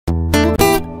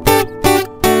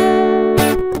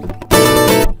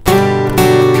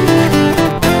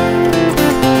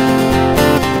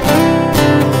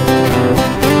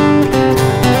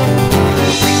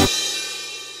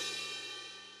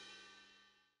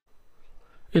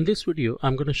In this video,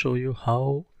 I'm going to show you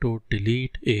how to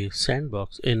delete a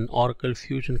sandbox in Oracle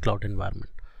Fusion Cloud environment.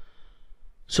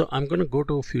 So I'm going to go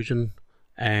to Fusion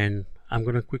and I'm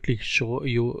going to quickly show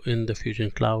you in the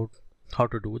Fusion Cloud how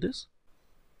to do this.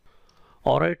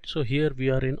 Alright, so here we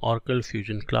are in Oracle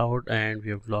Fusion Cloud and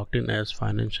we have logged in as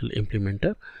Financial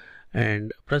Implementer,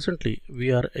 and presently we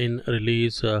are in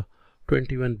release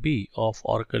 21B of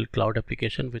Oracle Cloud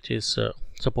Application, which is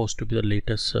supposed to be the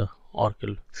latest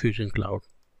Oracle Fusion Cloud.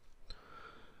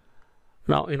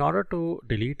 Now, in order to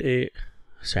delete a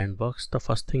sandbox, the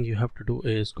first thing you have to do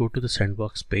is go to the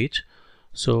sandbox page.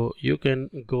 So you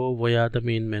can go via the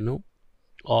main menu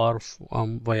or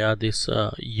via this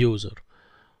user.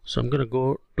 So I'm going to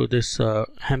go to this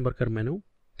hamburger menu,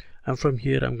 and from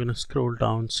here I'm going to scroll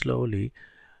down slowly,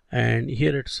 and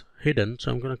here it's hidden.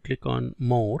 So I'm going to click on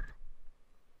more.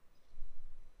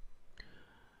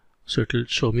 So it will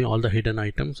show me all the hidden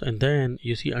items, and then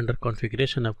you see under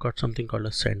configuration I've got something called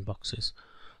as sandboxes.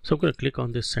 So I'm going to click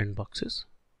on this sandboxes.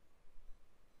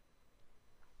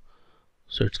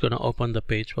 So it's going to open the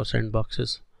page for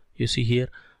sandboxes. You see here.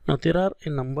 Now there are a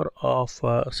number of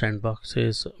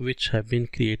sandboxes which have been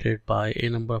created by a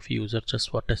number of users just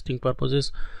for testing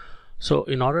purposes. So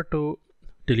in order to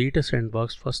delete a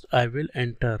sandbox, first I will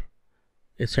enter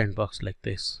a sandbox like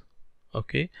this.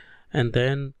 Okay, and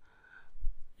then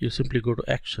you simply go to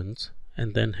actions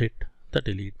and then hit the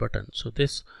delete button. So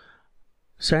this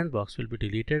sandbox will be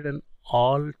deleted and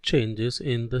all changes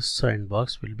in this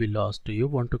sandbox will be lost. Do you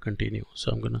want to continue?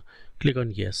 So I'm going to click on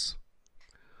yes.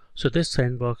 So this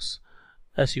sandbox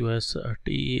SUS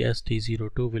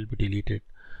TEST02 will be deleted.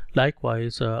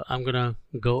 Likewise, I'm going to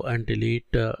go and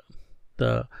delete the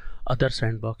other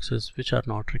sandboxes which are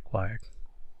not required.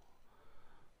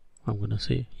 I'm going to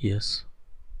say yes.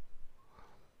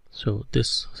 So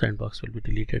this sandbox will be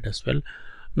deleted as well.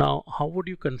 Now, how would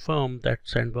you confirm that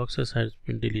sandboxes has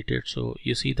been deleted? So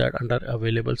you see that under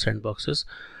available sandboxes,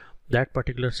 that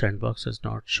particular sandbox is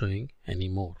not showing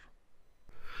anymore.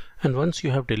 And once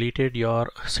you have deleted your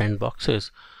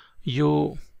sandboxes,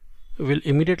 you will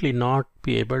immediately not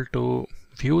be able to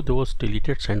view those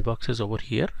deleted sandboxes over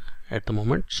here at the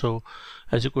moment. So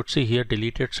as you could see here,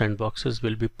 deleted sandboxes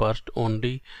will be purged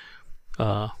only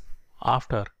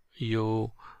after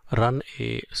you run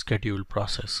a scheduled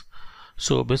process.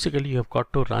 So basically you have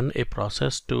got to run a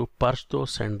process to purge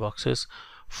those sandboxes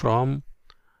from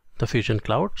the Fusion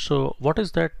Cloud. So what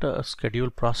is that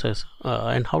scheduled process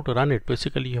and how to run it?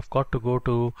 Basically you have got to go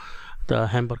to the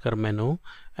hamburger menu,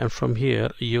 and from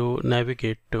here you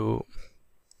navigate to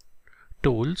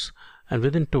tools, and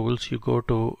within tools you go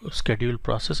to schedule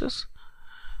processes,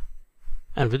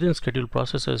 and within schedule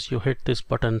processes you hit this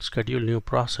button schedule new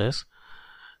process,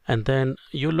 and then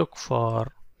you look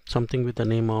for something with the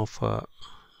name of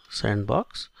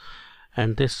sandbox,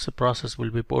 and this process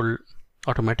will be pulled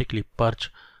automatically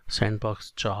purge sandbox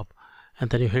job,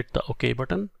 and then you hit the OK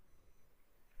button,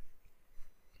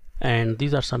 and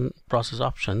these are some process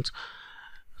options.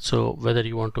 So whether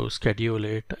you want to schedule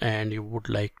it and you would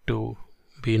like to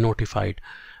be notified,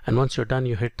 and once you're done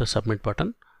you hit the submit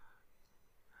button,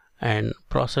 and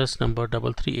process number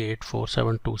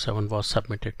 3384727 was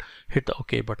submitted. Hit the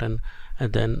OK button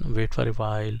and then wait for a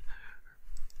while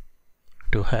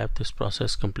to have this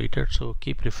process completed. So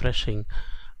keep refreshing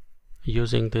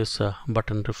using this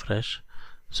button refresh.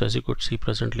 So as you could see,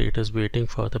 presently it is waiting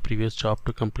for the previous job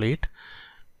to complete,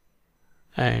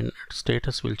 and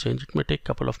status will change. It may take a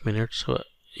couple of minutes. So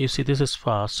you see this is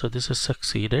fast, so this is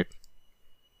succeeded.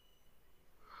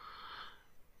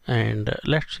 And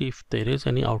let's see if there is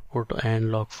any output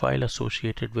and log file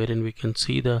associated wherein we can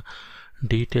see the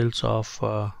details of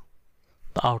the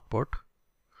output.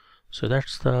 So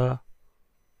that's the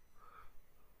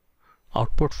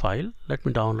output file. Let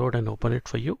me download and open it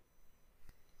for you.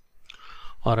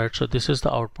 Alright, so this is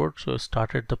the output. So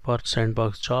started the purge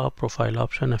sandbox job, profile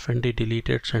option, FND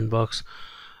deleted sandbox,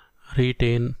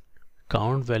 retain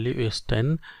count value is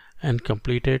 10, and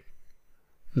completed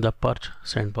the purge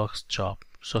sandbox job.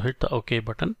 So hit the OK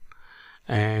button,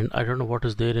 and I don't know what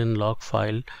is there in log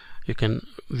file. You can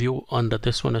view under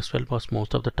this one as well, because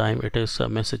most of the time it is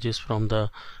messages from the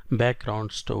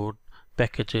background stored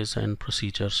packages and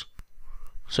procedures.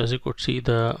 So as you could see,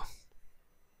 the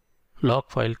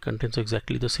log file contains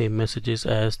exactly the same messages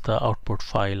as the output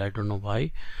file. I don't know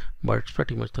why, but it's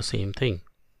pretty much the same thing.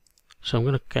 So I'm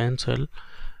going to cancel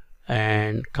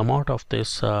and come out of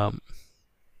this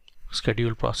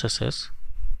schedule processes,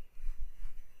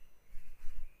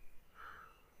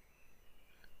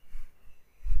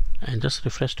 and just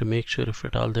refresh to make sure if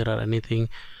at all there are anything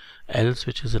else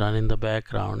which is run in the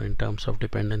background in terms of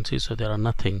dependencies. So there are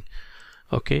nothing.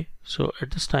 Okay, so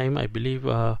at this time I believe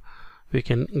we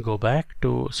can go back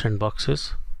to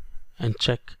Sandboxes and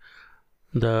check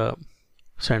the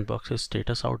Sandboxes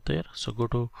status out there. So go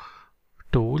to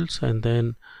tools, and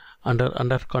then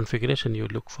under configuration you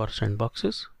look for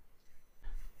Sandboxes.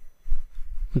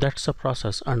 That's the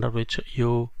process under which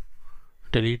you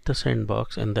delete the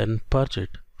sandbox and then purge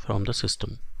it from the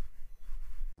system.